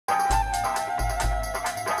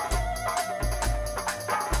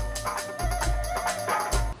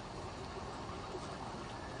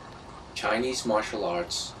Chinese martial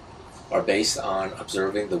arts are based on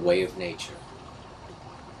observing the way of nature.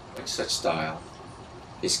 Such style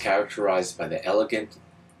is characterized by the elegant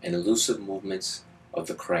and elusive movements of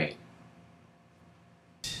the crane.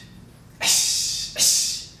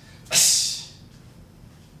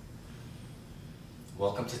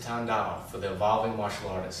 Welcome to TanDao for the Evolving Martial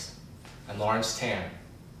Artist. I'm Lawrence Tan.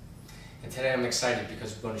 And today I'm excited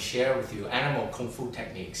because we're going to share with you animal Kung Fu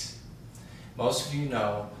techniques. Most of you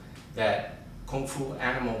know that Kung Fu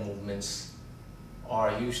animal movements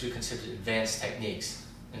are usually considered advanced techniques.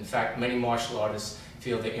 In fact, many martial artists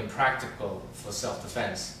feel they're impractical for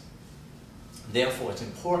self-defense. Therefore, it's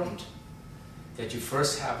important that you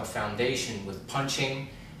first have a foundation with punching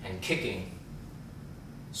and kicking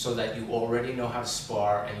so that you already know how to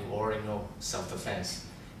spar and you already know self-defense.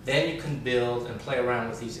 Then you can build and play around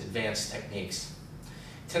with these advanced techniques.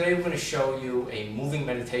 Today we're going to show you a moving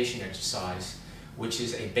meditation exercise, which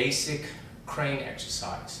is a basic crane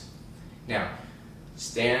exercise. Now,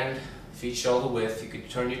 stand feet shoulder width. You could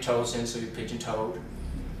turn your toes in so you're pigeon-toed.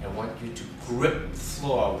 I want you to grip the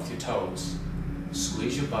floor with your toes.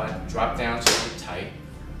 Squeeze your butt, drop down so you're tight.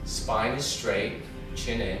 Spine is straight,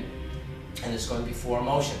 chin in. And there's going to be 4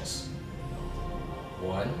 motions.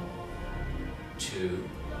 1, 2,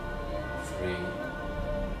 3,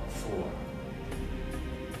 4.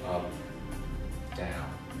 Up, down,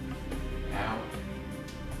 out,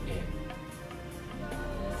 in.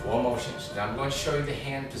 4 motions. Now I'm going to show you the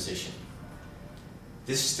hand position.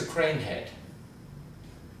 This is the crane head.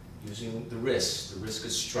 Using the wrist. The wrist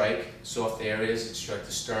could strike soft areas, it strike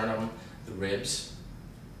the sternum, the ribs.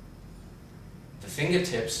 The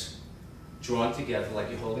fingertips drawn together like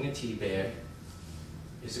you're holding a tea bag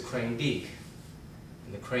is a crane beak.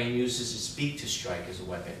 And the crane uses its beak to strike as a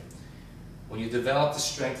weapon. When you develop the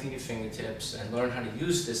strength in your fingertips and learn how to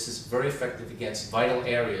use this, it's very effective against vital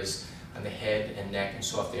areas on the head and neck and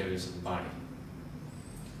soft areas of the body.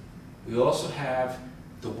 We also have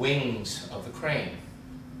the wings of the crane.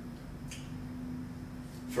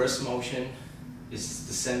 First motion is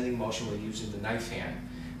descending motion. We're using the knife hand,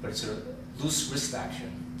 but it's a loose wrist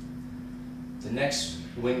action. The next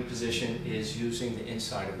wing position is using the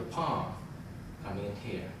inside of the palm, coming in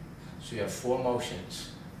here. So you have 4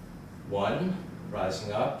 motions. 1,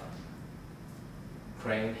 rising up,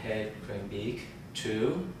 crane head, crane beak.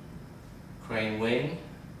 2, crane wing,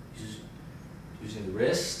 using the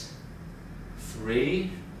wrist.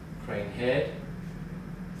 3, crane head.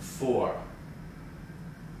 4,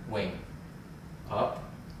 wing. Up,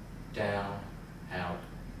 down, out,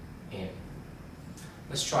 in.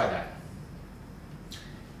 Let's try that.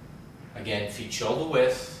 Again, feet shoulder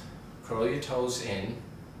width, curl your toes in,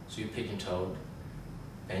 so you're pigeon-toed.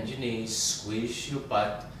 Bend your knees, squeeze your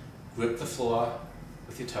butt, grip the floor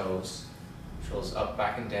with your toes. Shoulders up,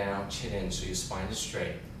 back, and down, chin in, so your spine is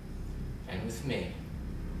straight. And with me.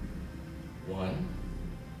 1,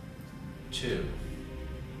 2,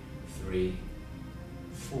 3,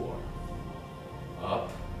 4.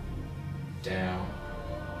 Up, down,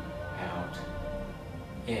 out,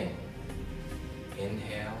 in.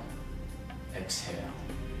 Inhale. Exhale,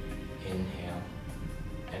 inhale,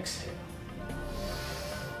 exhale.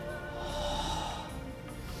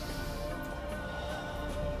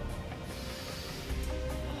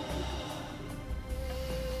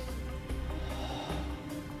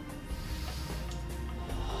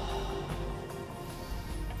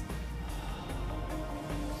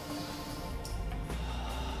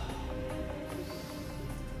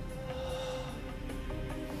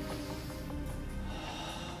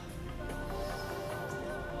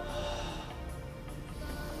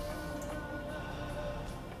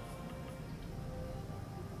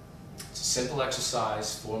 Simple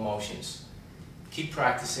exercise, 4 motions. Keep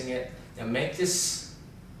practicing it and make this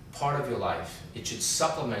part of your life. It should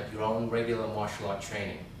supplement your own regular martial art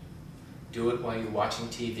training. Do it while you're watching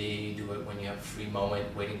TV, do it when you have a free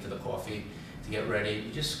moment, waiting for the coffee to get ready.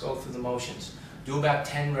 You just go through the motions. Do about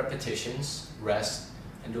 10 repetitions, rest,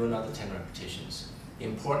 and do another 10 repetitions. The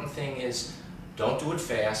important thing is don't do it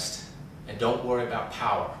fast and don't worry about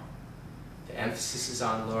power. The emphasis is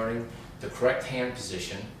on learning the correct hand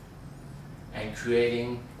position and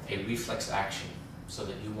creating a reflex action so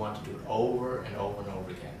that you want to do it over and over and over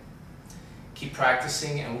again. Keep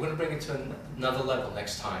practicing, and we're going to bring it to another level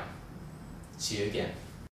next time. See you again.